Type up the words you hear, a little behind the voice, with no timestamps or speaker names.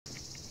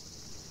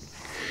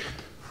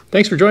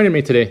Thanks for joining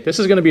me today. This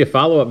is going to be a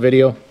follow-up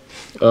video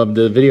of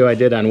the video I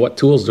did on what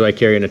tools do I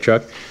carry in a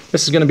truck.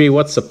 This is going to be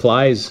what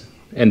supplies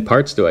and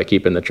parts do I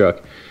keep in the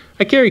truck.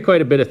 I carry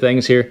quite a bit of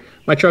things here.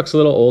 My truck's a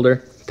little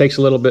older, takes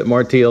a little bit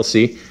more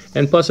TLC,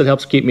 and plus it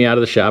helps keep me out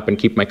of the shop and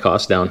keep my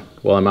costs down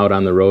while I'm out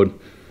on the road.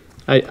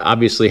 I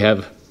obviously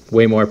have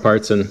way more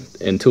parts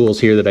and tools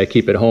here that I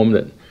keep at home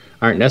that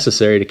aren't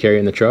necessary to carry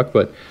in the truck,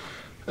 but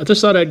I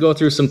just thought I'd go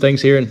through some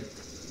things here and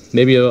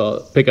maybe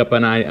you'll pick up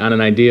on an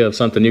idea of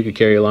something you could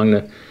carry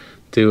along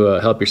to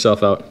help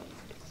yourself out.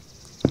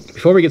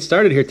 Before we get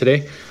started here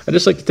today, I'd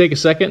just like to take a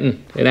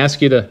second and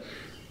ask you to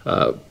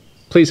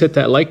please hit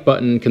that like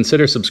button and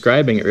consider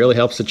subscribing. It really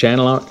helps the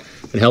channel out.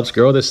 It helps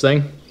grow this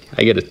thing.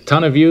 I get a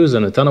ton of views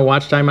and a ton of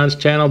watch time on this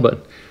channel,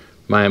 but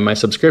my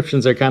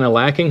subscriptions are kind of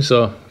lacking,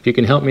 so if you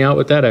can help me out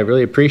with that, I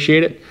really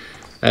appreciate it.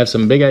 I have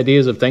some big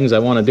ideas of things I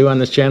want to do on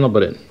this channel,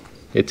 but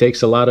it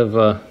takes a lot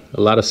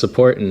of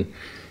support and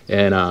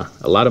a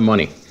lot of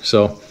money.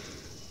 So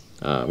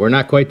we're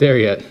not quite there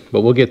yet,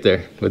 but we'll get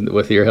there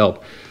with your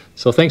help.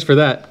 So thanks for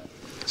that.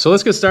 So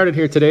let's get started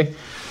here today.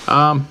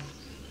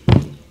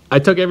 I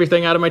took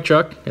everything out of my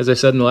truck, as I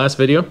said in the last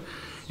video,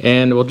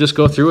 and we'll just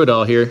go through it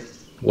all here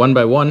one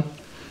by one.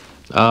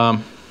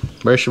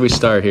 Where should we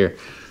start here?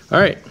 All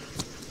right.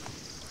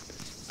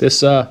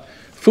 This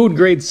food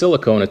grade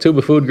silicone, a tube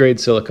of food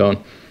grade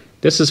silicone.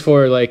 This is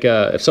for like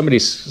if somebody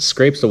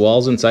scrapes the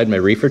walls inside my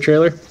reefer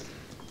trailer.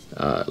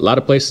 A lot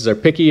of places are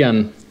picky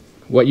on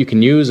what you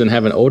can use and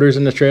having odors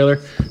in the trailer.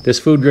 This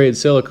food grade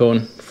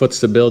silicone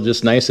foots the bill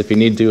just nice if you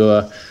need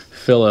to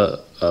fill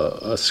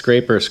a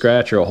scrape or a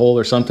scratch or a hole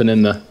or something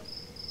in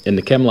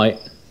the chem light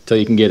until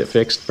you can get it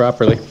fixed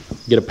properly.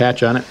 Get a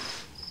patch on it.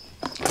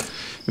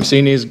 You've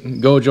seen these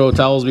Gojo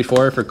towels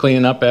before for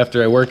cleaning up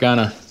after I work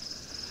on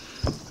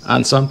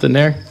something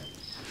there.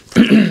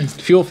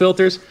 Fuel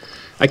filters.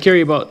 I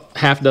carry about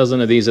half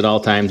dozen of these at all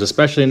times,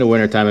 especially in the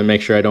wintertime, and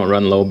make sure I don't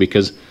run low,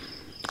 because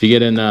if you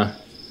get in a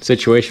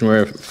situation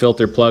where a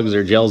filter plugs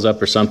or gels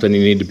up or something,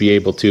 you need to be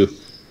able to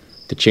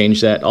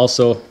change that.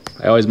 Also,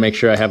 I always make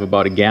sure I have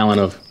about a gallon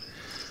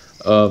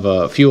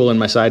of fuel in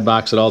my side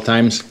box at all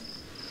times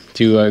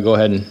to go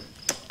ahead and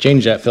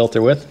change that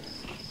filter with.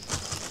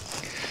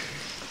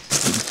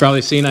 You've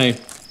probably seen I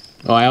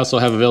also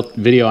have a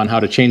video on how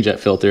to change that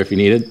filter if you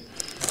need it.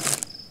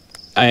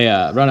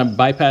 I run a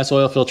bypass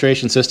oil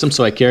filtration system,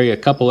 so I carry a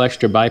couple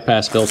extra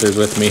bypass filters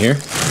with me here.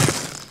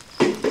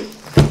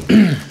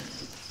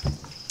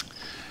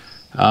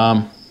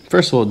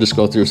 First we'll just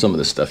go through some of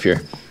this stuff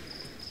here.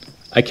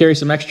 I carry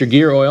some extra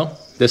gear oil.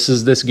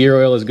 This gear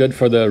oil is good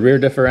for the rear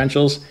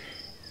differentials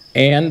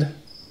and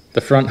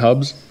the front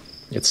hubs.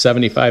 It's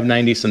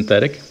 75/90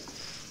 synthetic.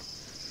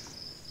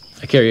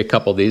 I carry a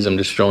couple of these, I'm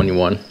just showing you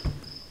one.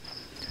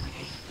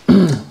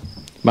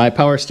 My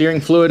power steering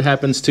fluid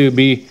happens to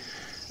be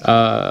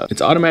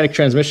it's automatic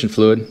transmission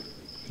fluid.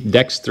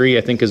 Dex 3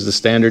 I think is the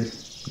standard.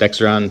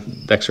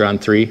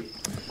 Dexron 3.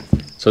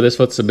 So this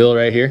foots the bill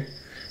right here.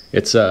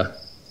 It's a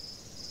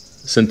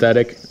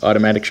synthetic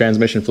automatic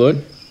transmission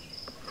fluid.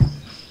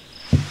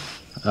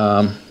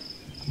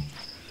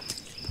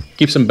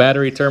 Keep some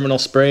battery terminal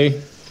spray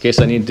in case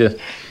I need to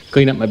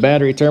clean up my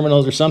battery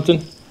terminals or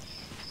something.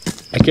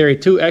 I carry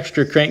 2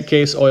 extra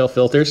crankcase oil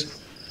filters.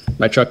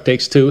 My truck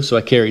takes 2, so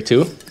I carry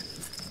 2.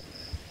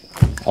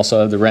 Also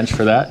have the wrench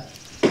for that.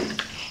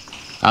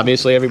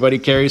 Obviously everybody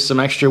carries some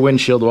extra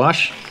windshield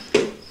wash.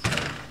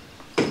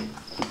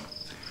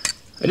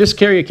 I just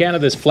carry a can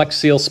of this Flex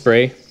Seal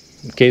spray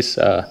in case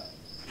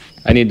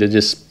I need to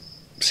just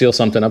seal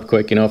something up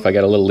quick, you know, if I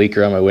got a little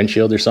leaker on my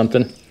windshield or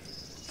something.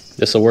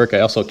 This will work.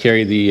 I also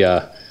carry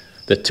the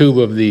tube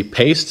of the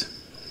paste.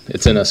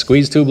 It's in a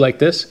squeeze tube like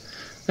this.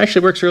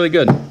 Actually works really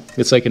good.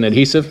 It's like an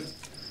adhesive.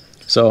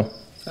 So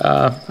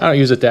I don't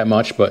use it that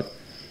much, but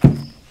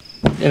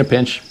in a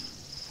pinch.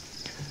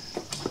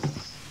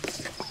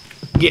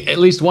 Get at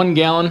least 1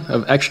 gallon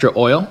of extra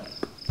oil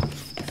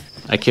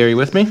I carry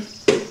with me,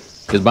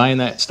 because buying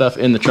that stuff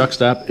in the truck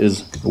stop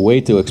is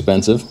way too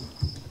expensive.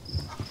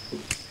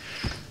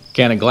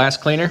 Can of glass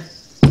cleaner,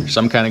 or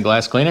some kind of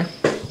glass cleaner.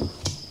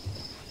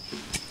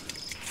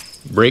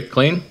 Brake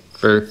clean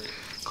for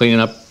cleaning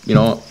up, you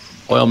know,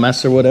 oil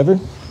mess or whatever.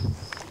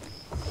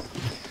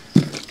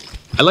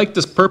 I like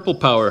this Purple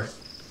Power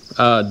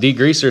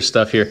degreaser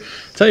stuff here.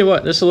 Tell you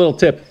what, just a little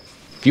tip.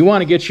 If you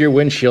want to get your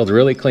windshield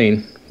really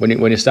clean,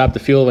 when you stop the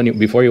fuel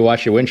before you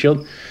wash your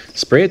windshield,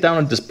 spray it down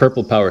with this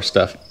Purple Power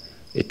stuff.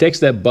 It takes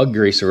that bug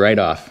greaser right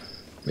off.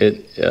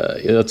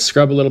 It'll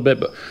scrub a little bit,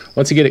 but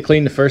once you get it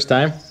clean the first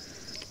time,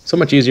 so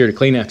much easier to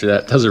clean after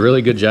that. It does a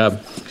really good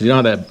job. Because you know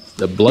how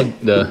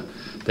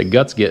the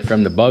guts get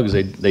from the bugs,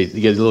 they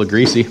get a little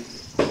greasy.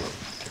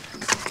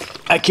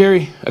 I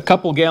carry a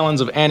couple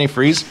gallons of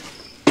antifreeze.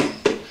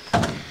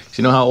 So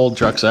you know how old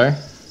trucks are.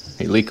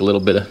 They leak a little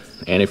bit of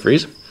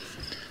antifreeze.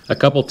 A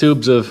couple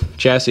tubes of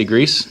chassis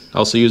grease.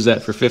 Also use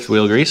that for fifth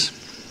wheel grease.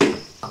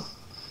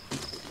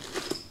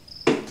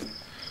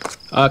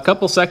 A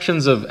couple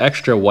sections of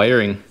extra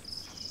wiring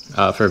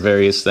for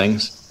various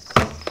things,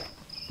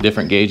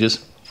 different gauges.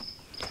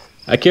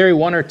 I carry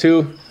 1 or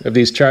 2 of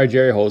these charge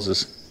air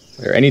hoses.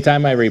 Or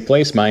anytime I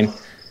replace mine,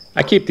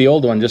 I keep the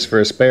old one just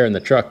for a spare in the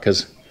truck,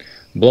 because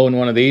blowing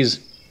one of these,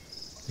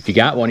 if you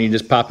got one, you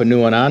just pop a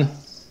new one on.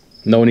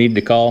 No need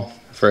to call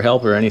for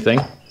help or anything,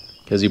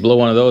 because you blow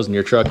one of those and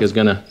your truck is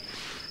gonna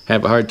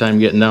have a hard time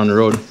getting down the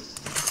road.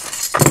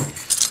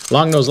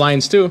 Along those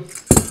lines too,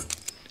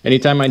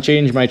 anytime I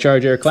change my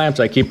charge air clamps,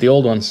 I keep the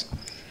old ones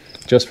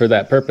just for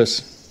that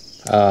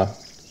purpose.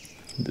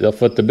 They'll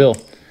foot the bill.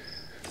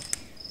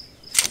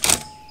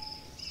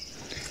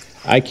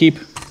 I keep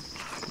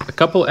a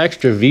couple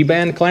extra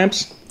V-band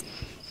clamps.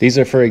 These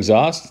are for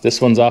exhaust. This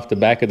one's off the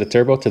back of the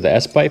turbo to the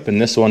S-pipe, and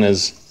this one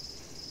is,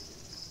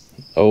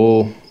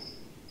 I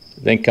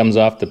think comes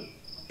off the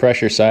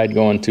pressure side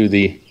going to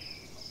the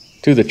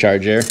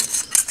charge air.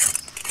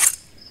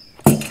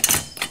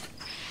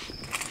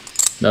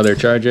 Another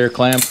charge air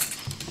clamp.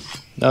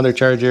 Another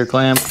charge air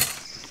clamp.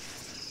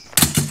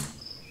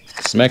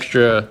 Some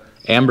extra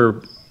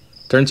amber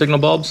turn signal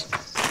bulbs.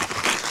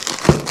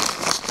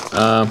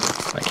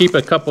 I keep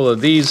a couple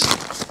of these,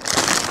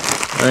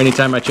 or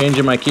anytime I change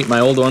them, I keep my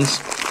old ones.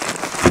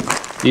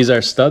 These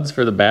are studs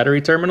for the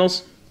battery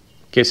terminals,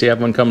 in case you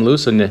have one come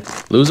loose and you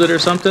lose it or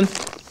something.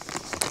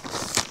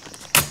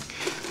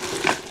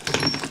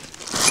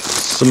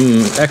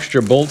 Some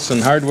extra bolts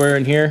and hardware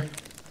in here,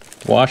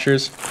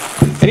 washers.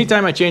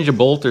 Anytime I change a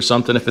bolt or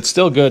something, if it's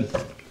still good,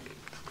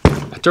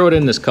 I throw it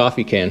in this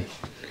coffee can.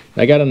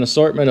 I got an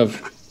assortment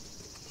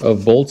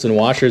of bolts and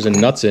washers and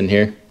nuts in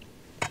here,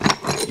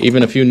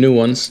 even a few new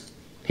ones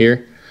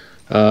here.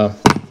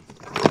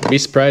 Be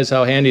surprised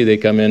how handy they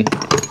come in.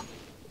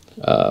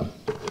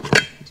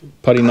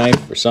 Putty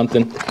knife or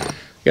something.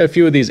 Got a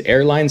few of these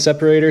airline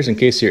separators in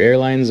case your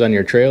airlines on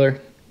your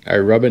trailer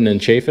are rubbing and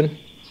chafing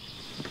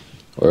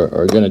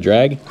or gonna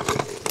drag.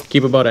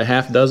 Keep about a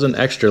half dozen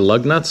extra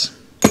lug nuts.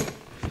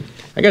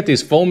 I got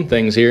these foam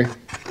things here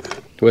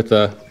with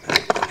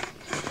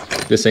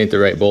this ain't the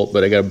right bolt,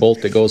 but I got a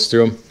bolt that goes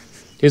through them.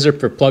 These are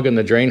for plugging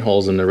the drain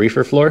holes in the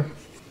reefer floor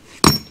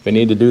if I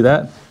need to do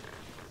that.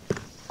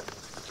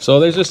 So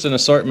there's just an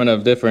assortment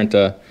of different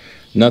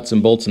nuts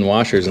and bolts and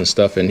washers and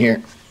stuff in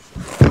here.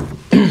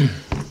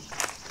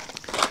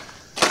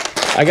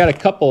 I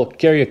got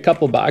carry a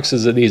couple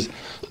boxes of these,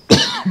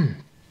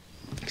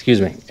 excuse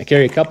me, I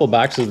carry a couple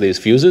boxes of these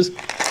fuses,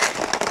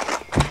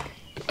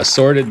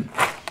 assorted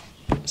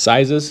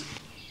sizes.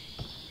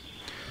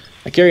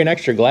 I carry an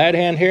extra glad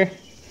hand here,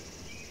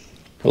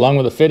 along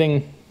with a fitting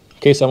in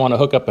case I want to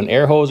hook up an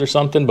air hose or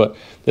something, but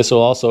this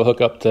will also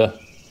hook up to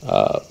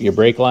your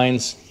brake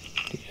lines.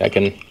 I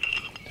can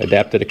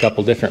adapt it a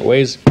couple different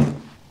ways.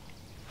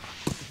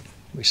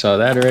 We saw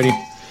that already.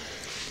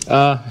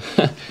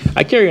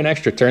 I carry an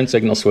extra turn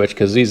signal switch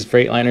because these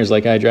Freightliners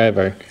like I drive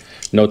are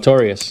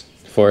notorious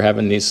for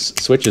having these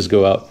switches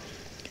go out.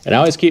 And I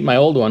always keep my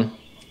old one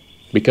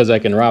because I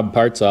can rob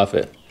parts off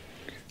it.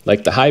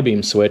 Like the high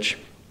beam switch,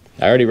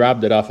 I already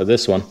robbed it off of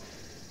this one.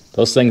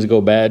 Those things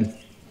go bad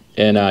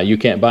and you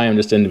can't buy them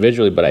just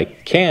individually, but I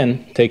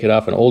can take it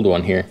off an old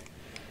one here.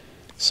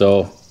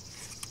 So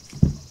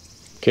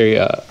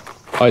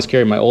always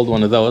carry my old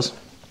one of those.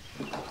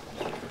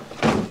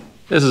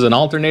 This is an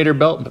alternator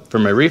belt for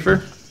my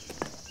reefer,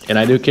 and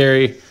I do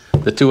carry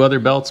the 2 other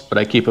belts, but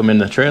I keep them in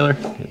the trailer.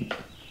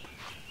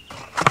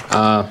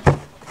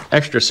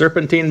 Extra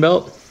serpentine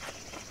belt.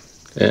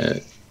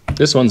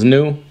 This one's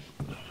new.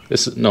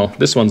 This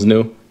one's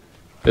new.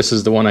 This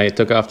is the one I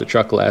took off the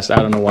truck last. I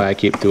don't know why I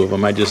keep 2 of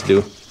them. I just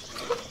do,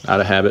 out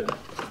of habit.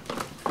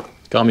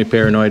 Call me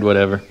paranoid,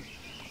 whatever.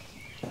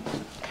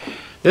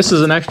 This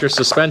is an extra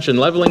suspension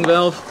leveling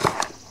valve.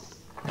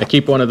 I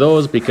keep one of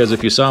those because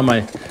if you saw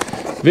my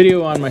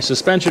video on my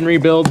suspension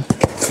rebuild,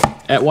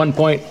 at one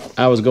point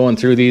I was going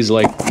through these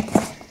like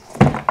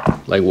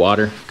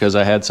water because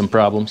I had some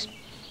problems.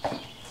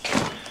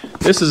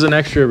 This is an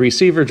extra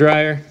receiver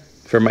dryer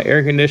for my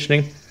air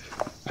conditioning.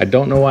 I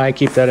don't know why I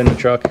keep that in the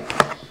truck.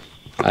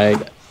 I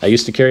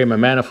used to carry my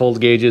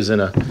manifold gauges in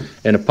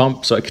a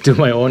pump so I could do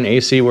my own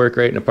AC work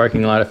right in the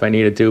parking lot if I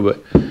needed to,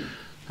 but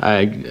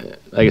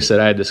like I said,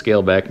 I had to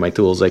scale back my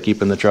tools I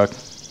keep in the truck.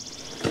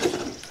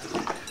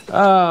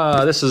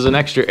 This is an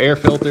extra air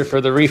filter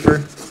for the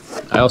reefer.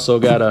 I also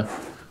got a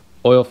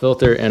oil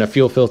filter and a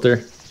fuel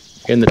filter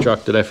in the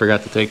truck that I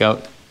forgot to take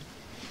out.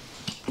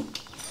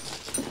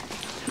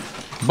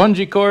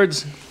 Bungee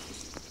cords.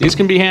 These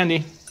can be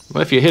handy.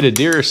 Well, if you hit a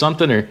deer or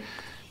something, or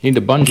need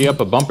to bungee up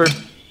a bumper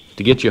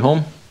to get you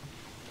home.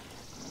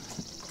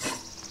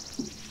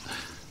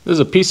 This is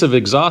a piece of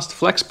exhaust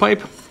flex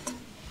pipe.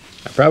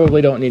 I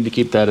probably don't need to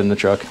keep that in the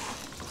truck.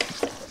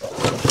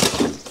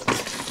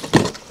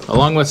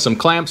 Along with some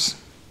clamps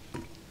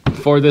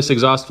for this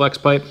exhaust flex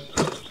pipe.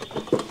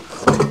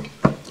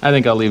 I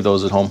think I'll leave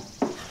those at home.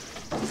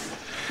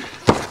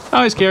 I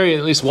always carry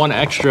at least 1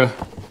 extra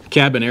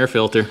cabin air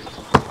filter.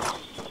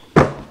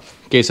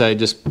 In case I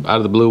just, out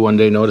of the blue one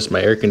day, notice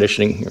my air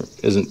conditioning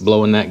isn't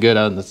blowing that good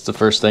out. That's the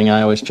first thing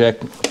I always check.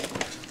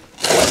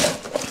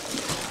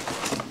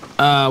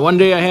 One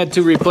day I had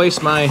to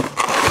replace my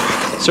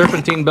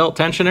serpentine belt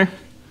tensioner.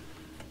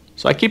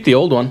 So I keep the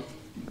old one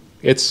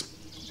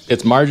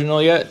It's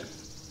marginal yet.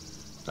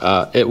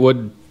 It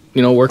would,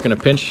 you know, work in a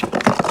pinch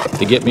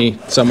to get me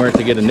somewhere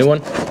to get a new one,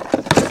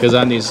 because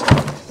on these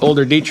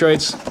older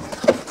Detroits,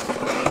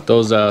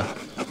 those are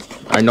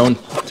known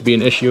to be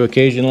an issue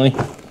occasionally.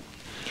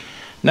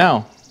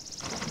 Now,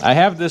 I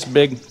have this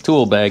big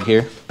tool bag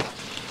here.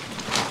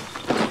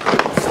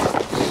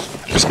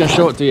 I'm just gonna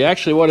show it to you.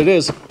 Actually, what it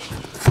is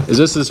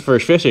this is for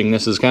fishing.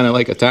 This is kind of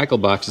like a tackle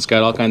box. It's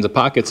got all kinds of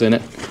pockets in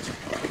it.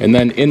 And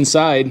then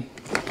inside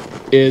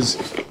is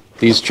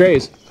these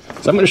trays.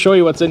 So I'm gonna show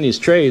you what's in these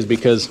trays,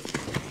 because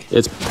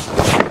it's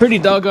pretty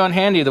doggone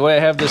handy the way I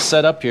have this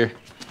set up here.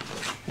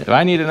 If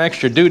I need an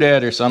extra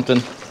doodad or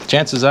something,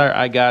 chances are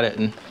I got it.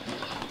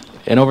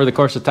 And over the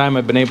course of time,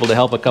 I've been able to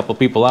help a couple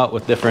people out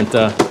with different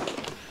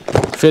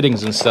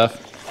fittings and stuff.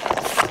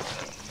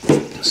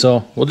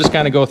 So we'll just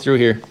kind of go through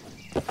here.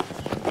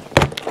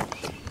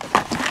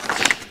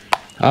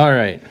 All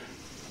right,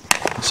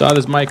 saw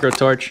this micro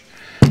torch.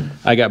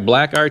 I got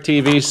black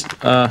RTV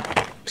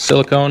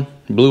silicone,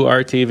 blue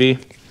RTV.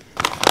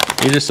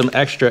 These are some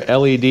extra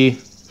LED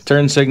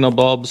turn signal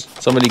bulbs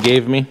somebody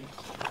gave me.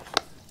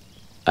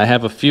 I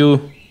have a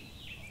few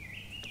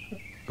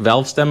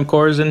valve stem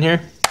cores in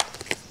here.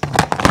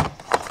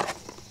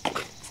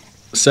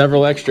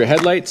 Several extra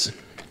headlights.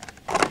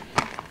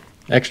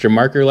 Extra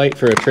marker light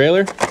for a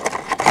trailer.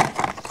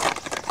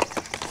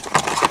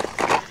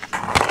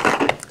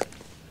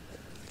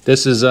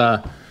 This is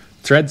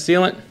thread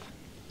sealant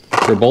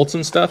for bolts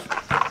and stuff.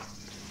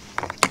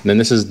 And then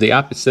this is the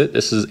opposite.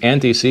 This is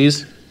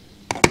anti-seize.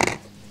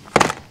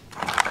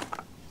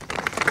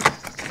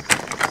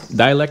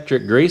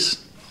 Dielectric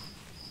grease.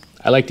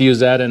 I like to use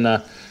that in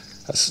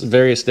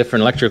various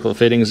different electrical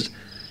fittings,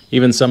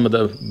 even some of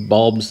the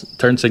bulbs,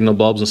 turn signal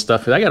bulbs and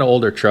stuff. I got an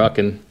older truck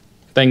and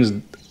things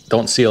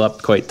don't seal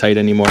up quite tight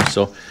anymore,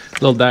 so a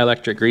little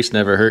dielectric grease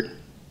never hurt.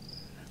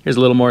 Here's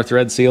a little more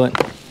thread sealant.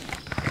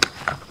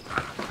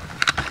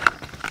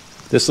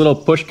 This little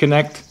push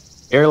connect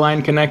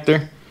airline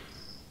connector.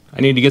 I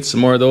need to get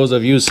some more of those.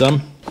 I've used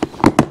some.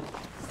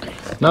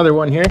 Another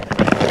one here.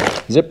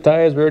 Zip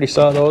ties, we already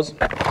saw those.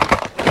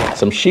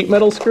 Some sheet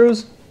metal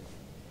screws.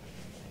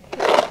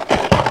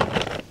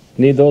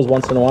 Need those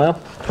once in a while.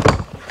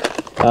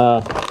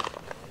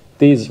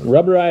 These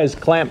rubberized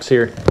clamps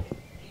here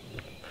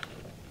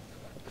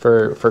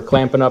for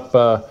clamping up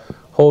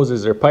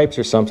hoses or pipes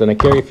or something. I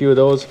carry a few of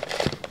those.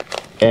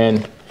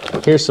 And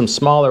here's some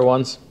smaller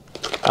ones.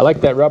 I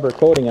like that rubber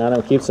coating on them.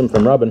 It keeps them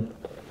from rubbing.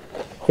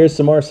 Here's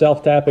some more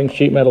self-tapping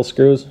sheet metal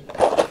screws.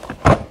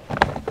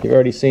 You've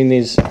already seen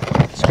these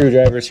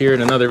screwdrivers here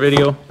in another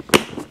video.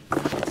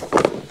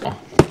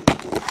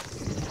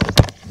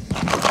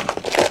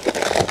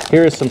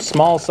 Here is some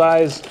small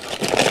size,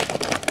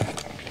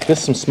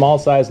 just some small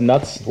size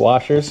nuts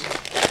washers.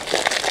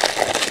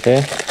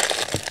 Okay.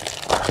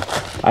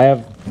 I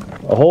have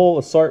a whole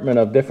assortment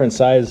of different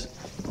size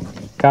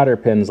cotter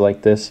pins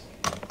like this.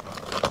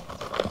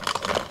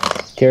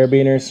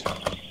 Carabiners.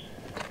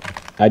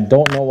 I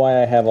don't know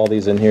why I have all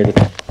these in here.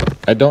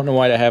 I don't know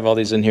why I have all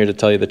these in here, to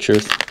tell you the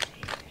truth.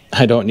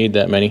 I don't need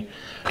that many.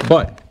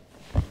 But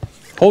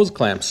hose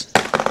clamps.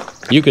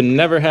 You can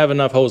never have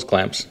enough hose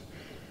clamps.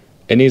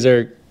 And these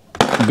are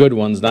good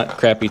ones, not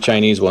crappy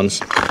Chinese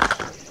ones.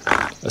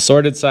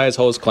 Assorted size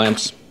hose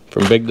clamps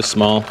from big to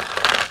small.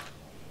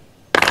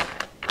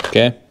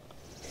 Okay.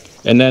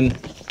 And then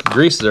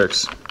grease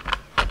zerks.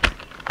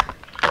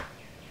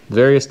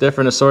 Various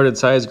different assorted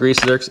size grease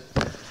zerks.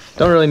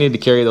 Don't really need to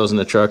carry those in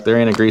the truck. There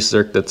ain't a grease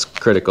zerk that's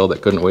critical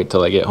that couldn't wait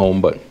till I get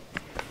home, but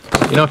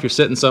you know, if you're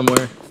sitting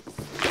somewhere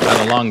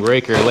on a long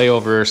break or a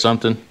layover or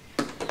something,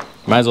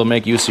 might as well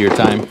make use of your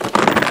time.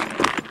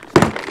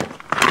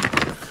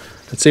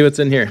 Let's see what's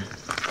in here.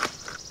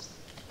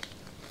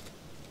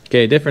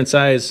 Okay, different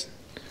size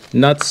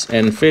nuts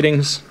and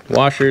fittings,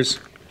 washers,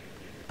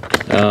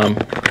 a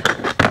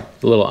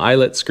little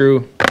eyelet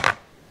screw,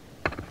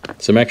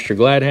 some extra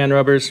glad hand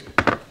rubbers,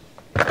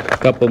 a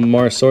couple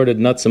more assorted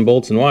nuts and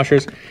bolts and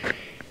washers.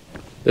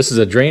 This is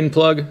a drain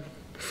plug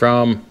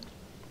from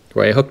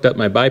where I hooked up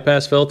my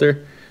bypass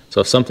filter.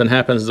 So if something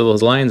happens to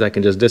those lines, I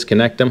can just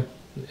disconnect them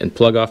and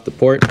plug off the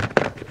port.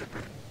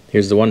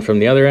 Here's the one from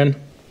the other end.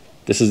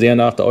 This is the end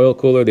off the oil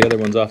cooler, the other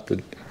one's off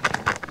the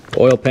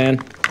oil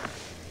pan.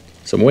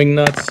 Some wing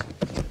nuts,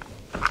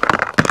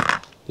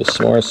 just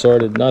some more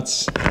assorted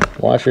nuts,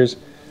 washers.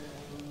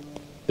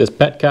 This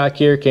petcock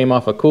here came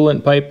off a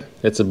coolant pipe.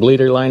 It's a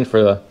bleeder line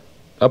for the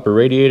upper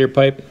radiator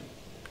pipe.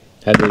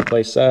 Had to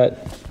replace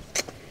that.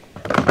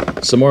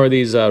 Some more of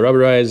these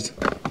rubberized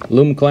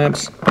loom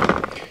clamps.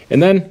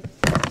 And then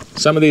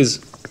some of these,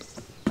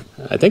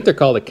 I think they're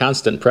called a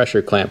constant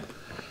pressure clamp.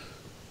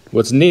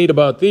 What's neat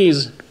about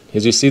these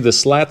is you see the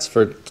slats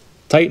for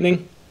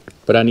tightening,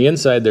 but on the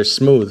inside they're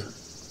smooth.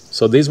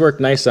 So these work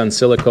nice on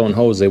silicone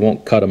hose, they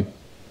won't cut them.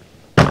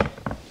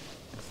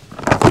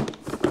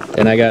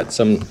 And I got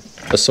some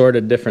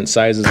assorted different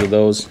sizes of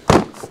those.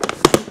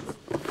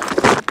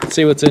 Let's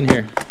see what's in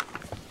here.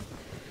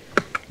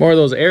 More of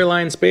those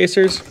airline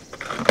spacers.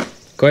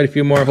 Quite a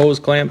few more hose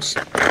clamps.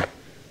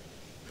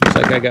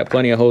 Looks like I got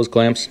plenty of hose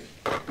clamps.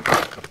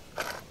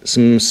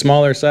 Some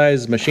smaller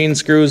size machine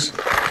screws.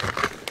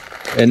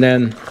 And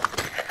then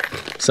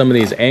some of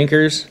these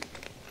anchors,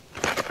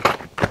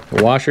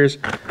 washers.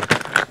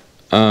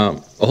 A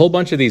whole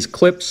bunch of these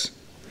clips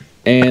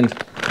and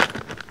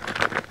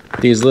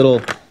these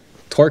little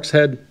Torx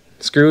head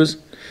screws.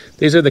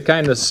 These are the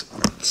kind of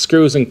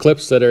screws and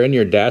clips that are in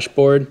your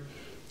dashboard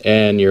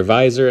and your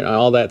visor and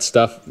all that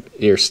stuff,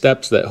 your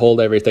steps that hold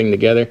everything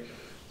together.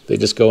 They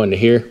just go into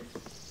here.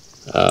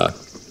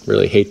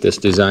 Really hate this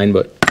design,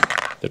 but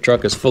the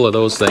truck is full of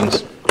those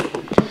things.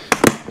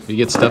 If you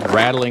get stuff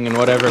rattling and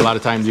whatever, a lot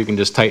of times you can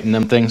just tighten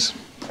them things.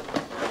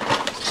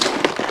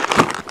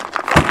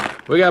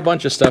 We got a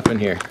bunch of stuff in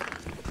here.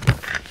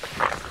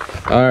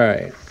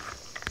 Alright.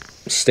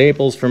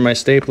 Staples for my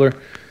stapler.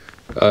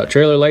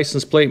 Trailer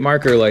license plate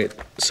marker light.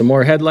 Some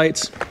more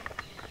headlights.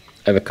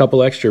 I have a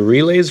couple extra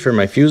relays for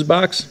my fuse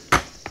box.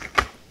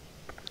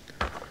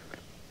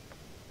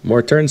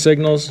 More turn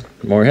signals.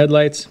 More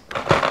headlights.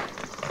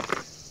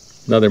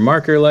 Another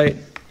marker light.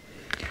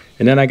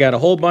 And then I got a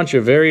whole bunch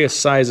of various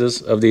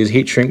sizes of these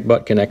heat shrink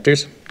butt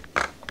connectors.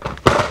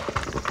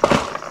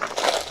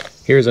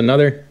 Here's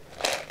another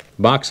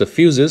box of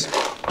fuses.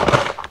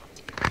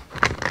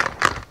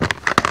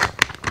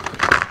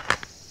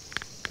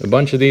 A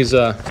bunch of these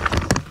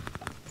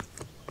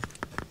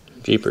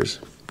jeepers.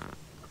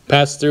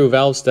 Pass-through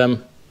valve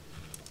stem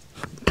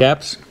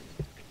caps.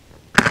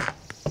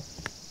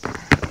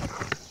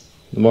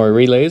 More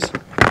relays.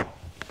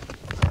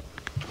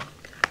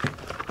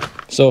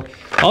 So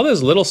all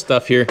this little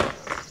stuff here,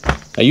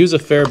 I use a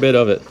fair bit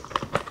of it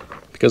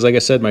because, like I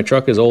said, my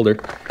truck is older,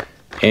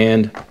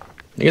 and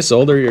I guess the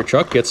older your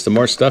truck gets, the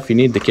more stuff you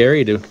need to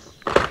carry to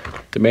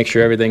make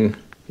sure everything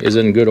is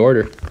in good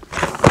order.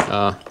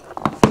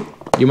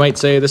 You might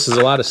say this is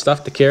a lot of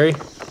stuff to carry,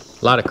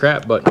 a lot of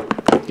crap,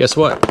 but guess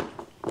what?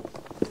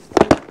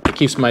 It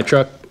keeps my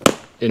truck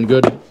in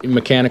good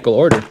mechanical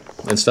order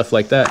and stuff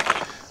like that,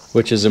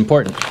 which is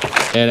important,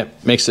 and it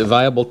makes it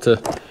viable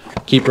to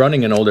keep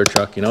running an older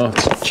truck. You know,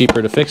 it's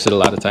cheaper to fix it a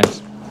lot of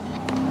times.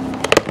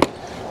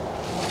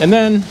 And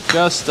then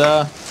just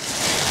a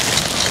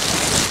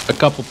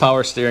couple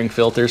power steering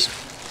filters.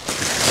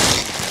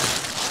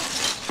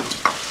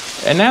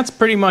 And that's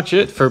pretty much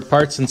it for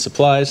parts and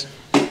supplies.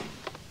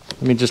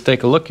 Let me just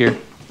take a look here.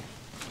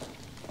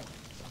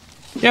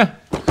 Yeah,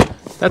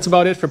 that's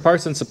about it for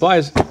parts and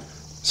supplies.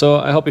 So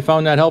I hope you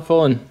found that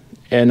helpful, and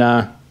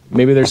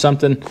maybe there's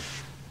something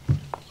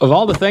of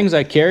all the things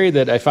I carry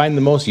that I find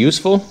the most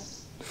useful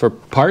for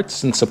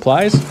parts and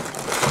supplies.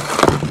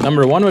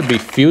 Number one would be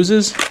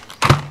fuses,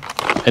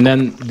 and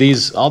then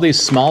all these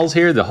smalls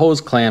here, the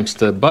hose clamps,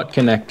 the butt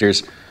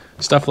connectors,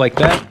 stuff like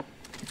that,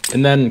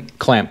 and then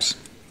clamps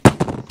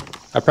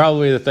are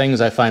probably the things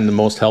I find the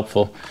most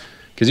helpful,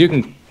 because you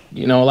can,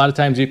 you know, a lot of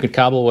times you can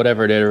cobble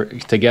whatever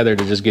together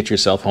to just get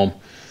yourself home.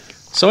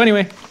 So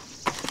anyway,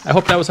 I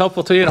hope that was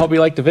helpful to you, and I hope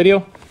you liked the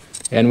video,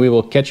 and we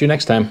will catch you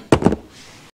next time.